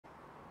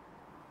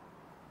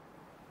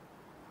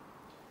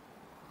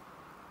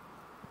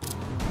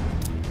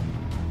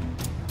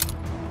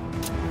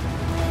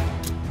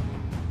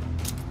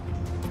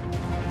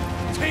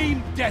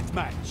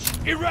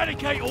deathmatch.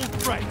 Eradicate all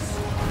threats.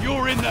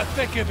 You're in the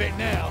thick of it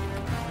now.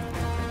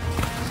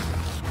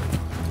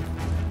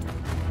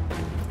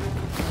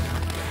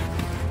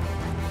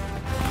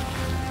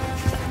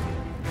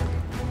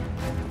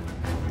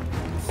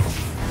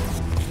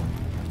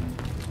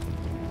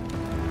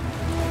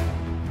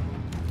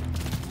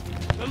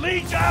 The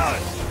lead's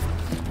ours!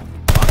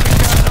 Fucking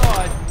can't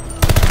hide.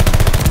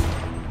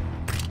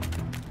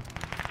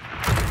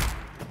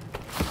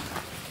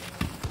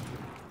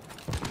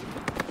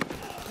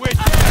 We're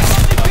down,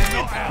 but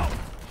not out.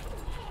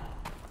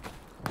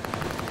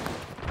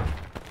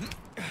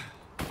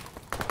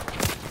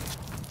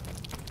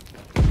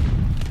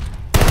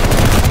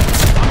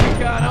 Fucking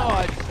can't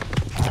hide.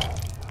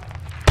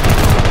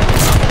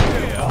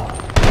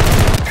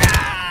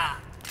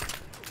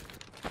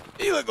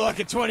 You look like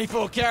a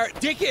 24-carat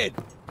dickhead.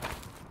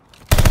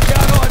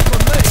 Can't hide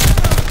from me.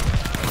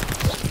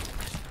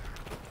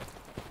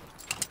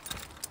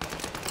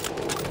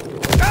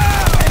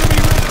 Enemy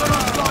recon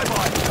on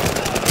flyby.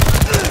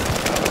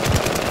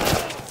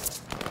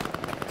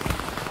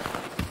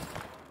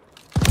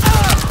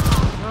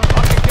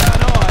 Fucking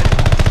can't hide.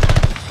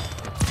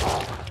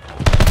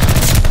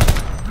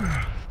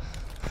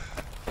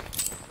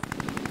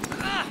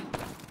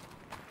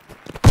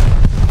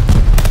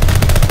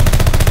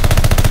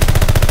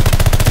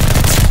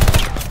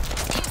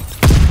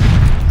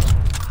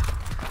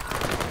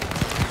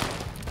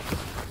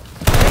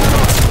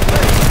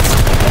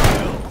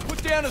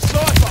 Down a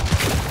sniper.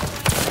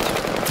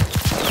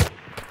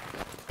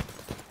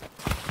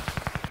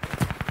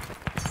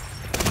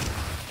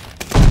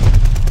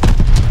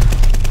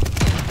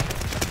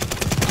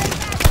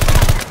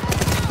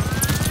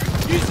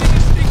 Using a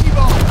sticky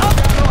bomb.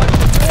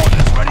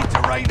 Orders ready to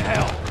rain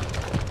hell.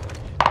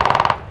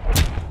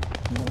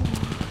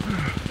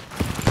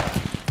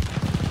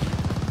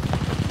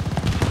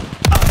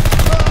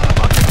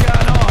 Fucking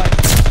can't hide.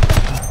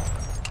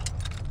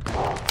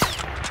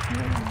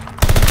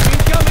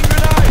 Incoming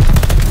grenade!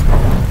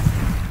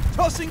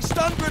 Tossing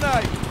stun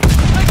grenade!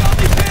 They got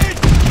me pinned!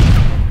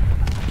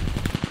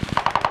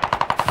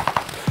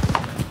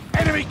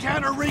 Enemy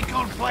counter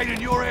recon plane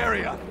in your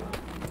area.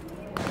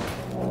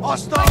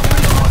 Hostile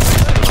recon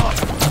still on.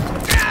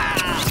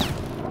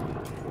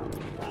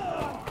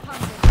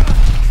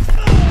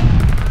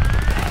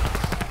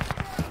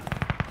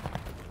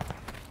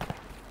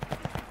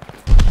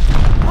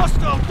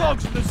 Hostile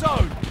dogs in the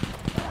zone.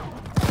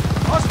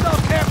 Hostile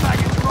care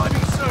package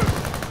arriving soon.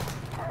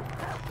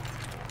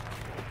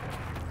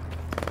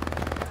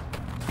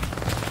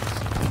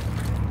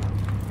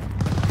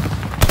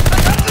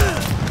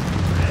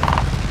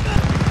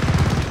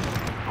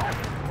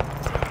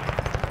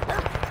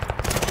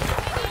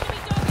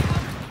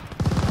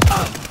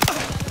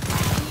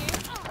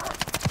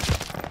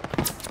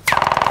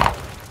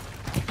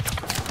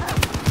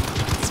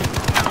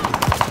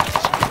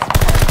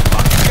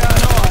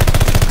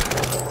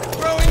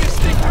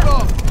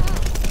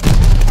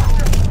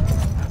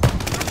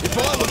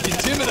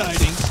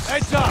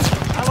 Heads up!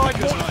 Allied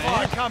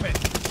mortar coming!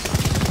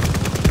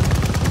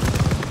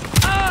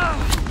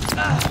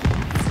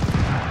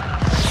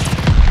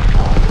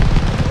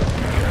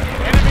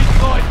 Enemy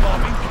glide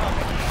bomb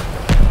incoming!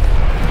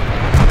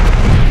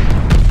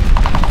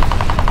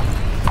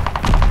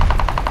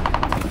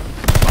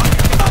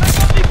 They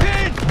got me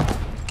pinned!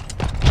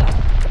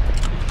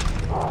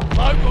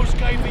 Locals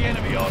gave the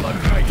enemy our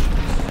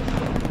locations.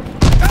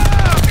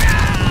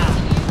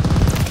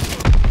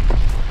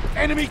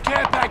 Enemy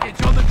care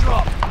package on the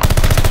drop!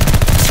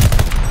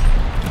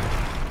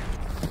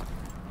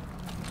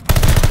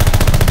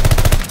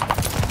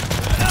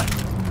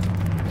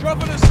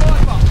 Dropping a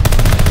sniper!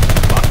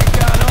 Fucking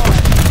can't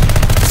hide!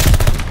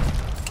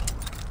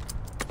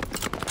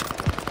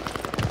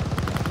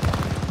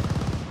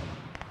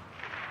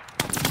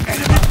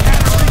 Enemy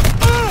counter!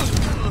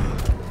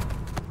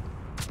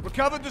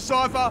 Recovered the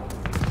cipher!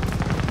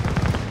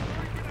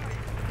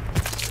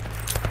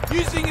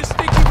 Using a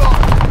sticky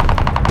bomb!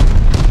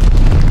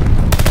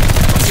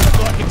 You look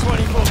like a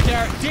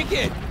 24-carat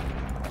dickhead!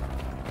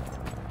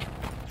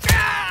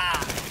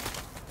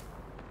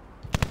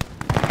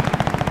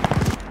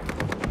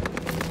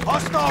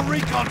 Hostile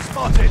recon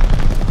spotted!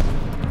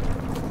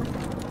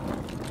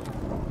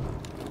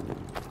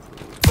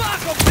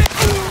 Fuck off!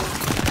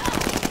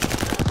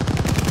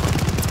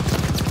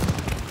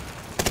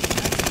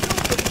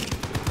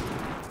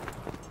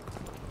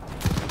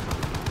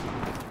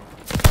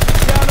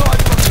 Down on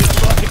from you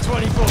like a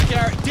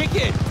 24-carat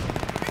dickhead!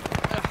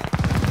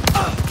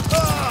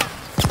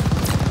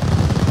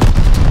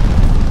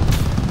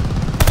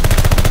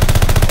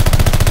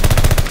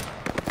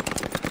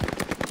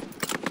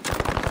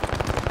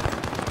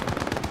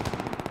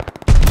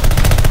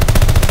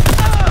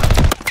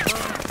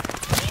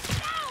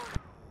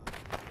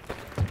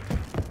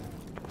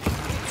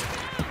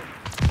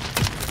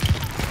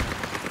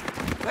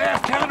 They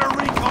have counter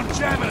recon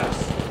jamming us!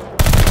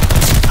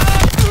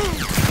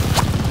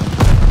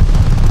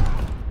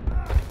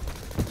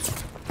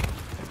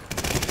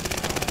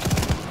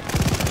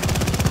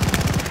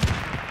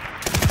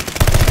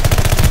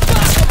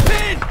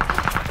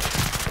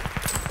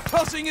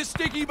 Tossing a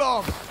sticky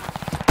bomb!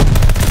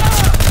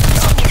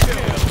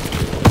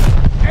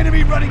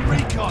 Enemy running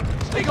recon.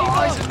 They got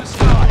eyes in the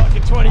sky. Like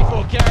a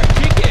 24-carat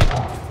ticket.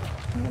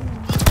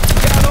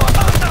 Down on.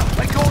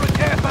 They call it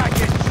care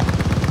package.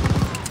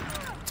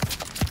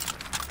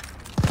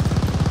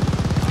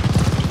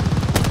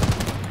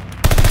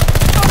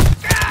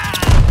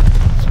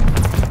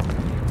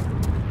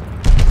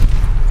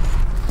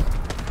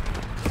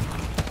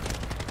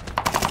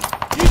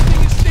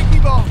 Using a sticky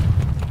bomb!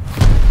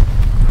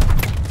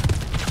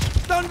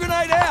 Stun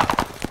grenade out!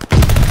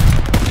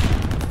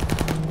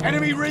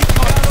 Enemy recon.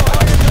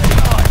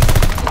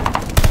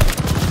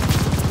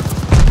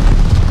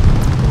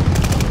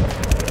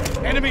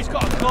 Enemy's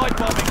got a glide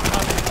bombing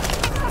coming.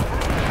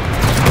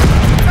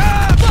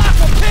 Ah!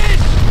 Fuck! I'm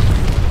pissed!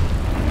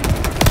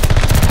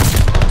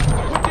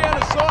 Put down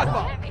a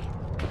cypher!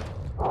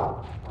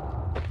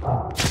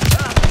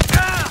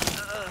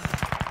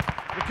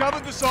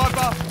 Recovered the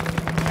cypher!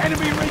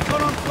 Enemy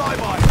recon on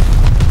flyby.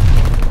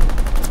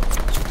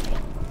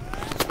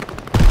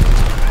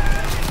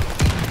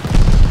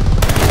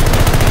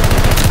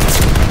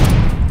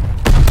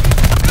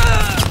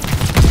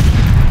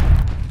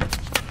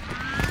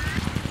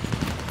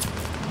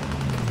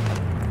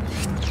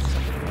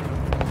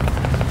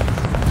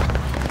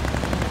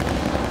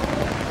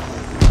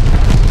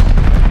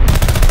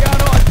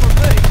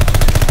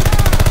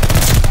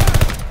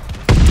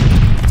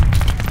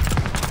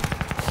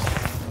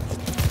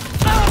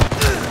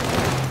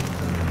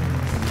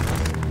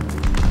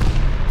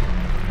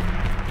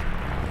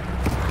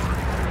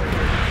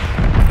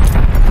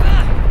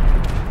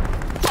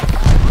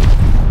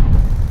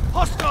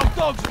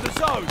 Dogs in the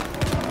zone!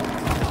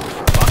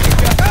 Fucking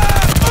go!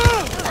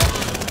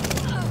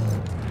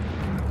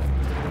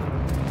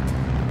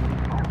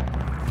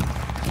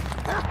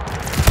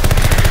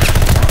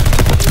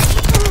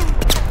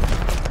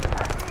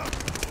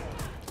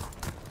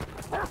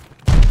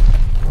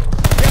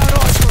 Down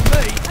eyes from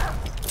me!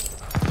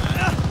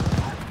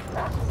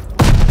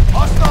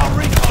 Hostile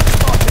recon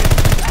spotted!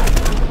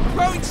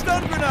 Throwing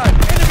stun grenade!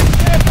 Enemy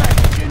care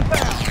package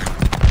inbound!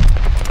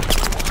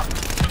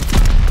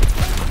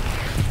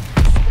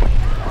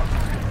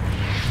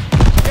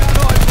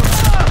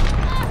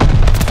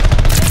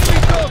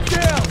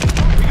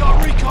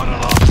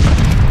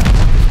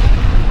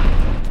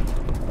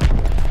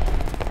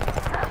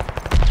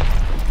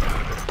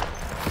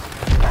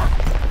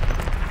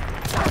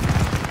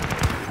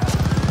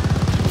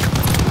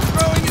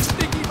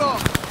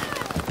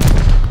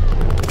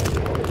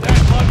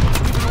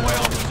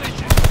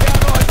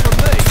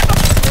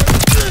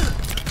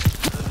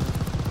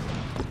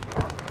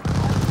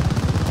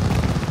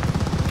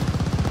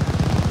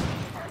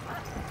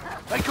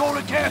 They call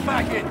a care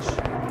package!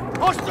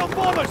 Hostile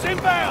bombers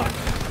inbound!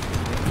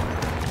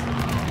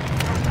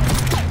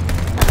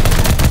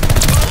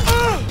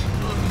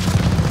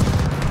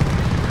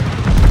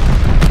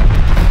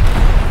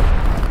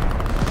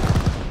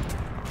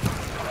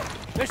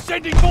 They're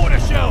sending mortar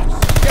shells!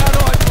 Down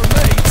eyes from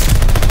me!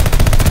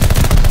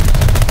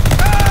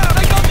 Ah!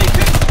 They got me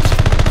pinned!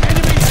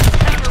 Enemy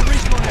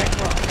counter-recon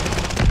aircraft!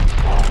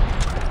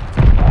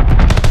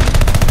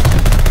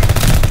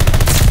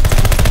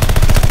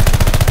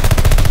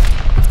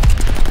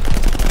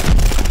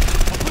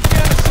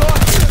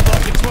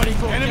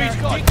 Enemy's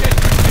got dead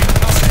coming in.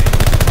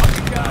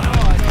 Fucking going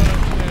on.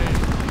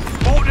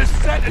 Mortars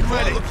set and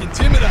ready. Look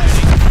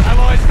intimidating.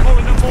 Allies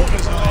calling the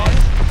mortars alive.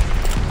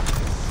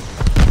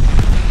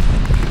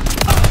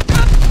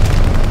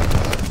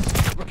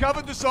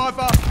 Recovered the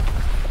cypher.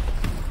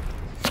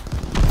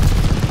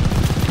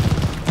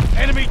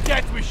 Enemy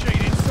death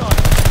machine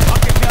inside.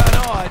 Fucking going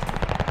on.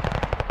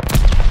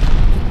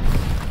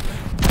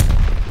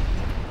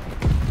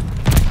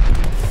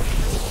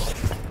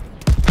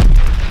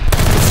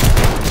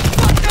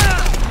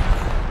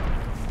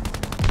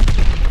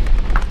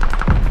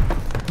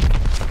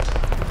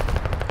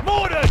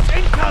 Mortars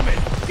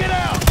incoming! Get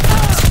out!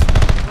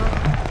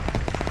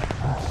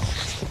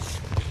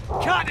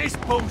 Cut this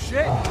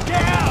bullshit!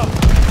 Get out!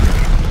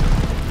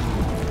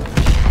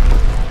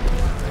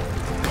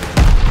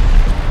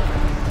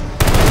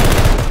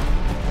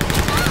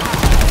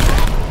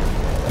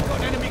 Got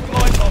an enemy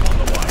glide bomb on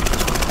the way.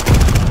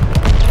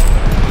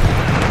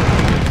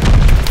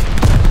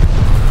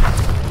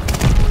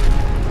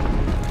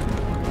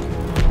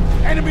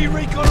 Enemy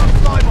recon on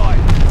flyby.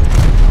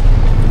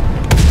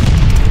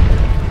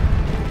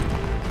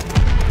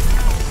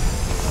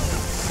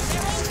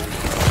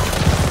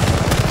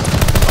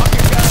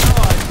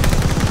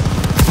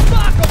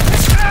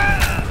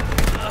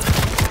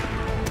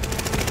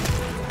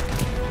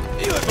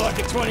 You look like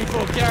a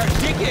 24-carat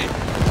ticket.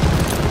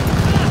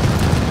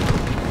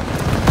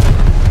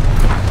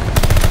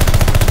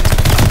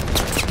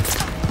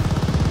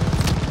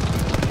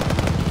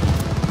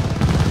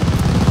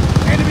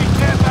 Enemy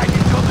care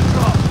package on the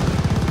drop.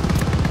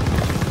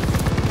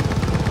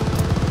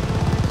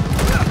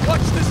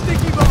 Watch the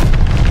sticky bomb.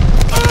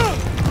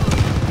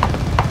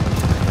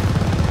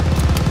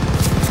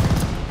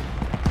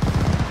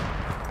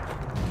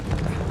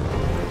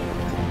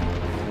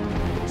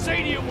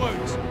 See to your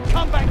wounds.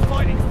 Come back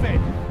fighting fit.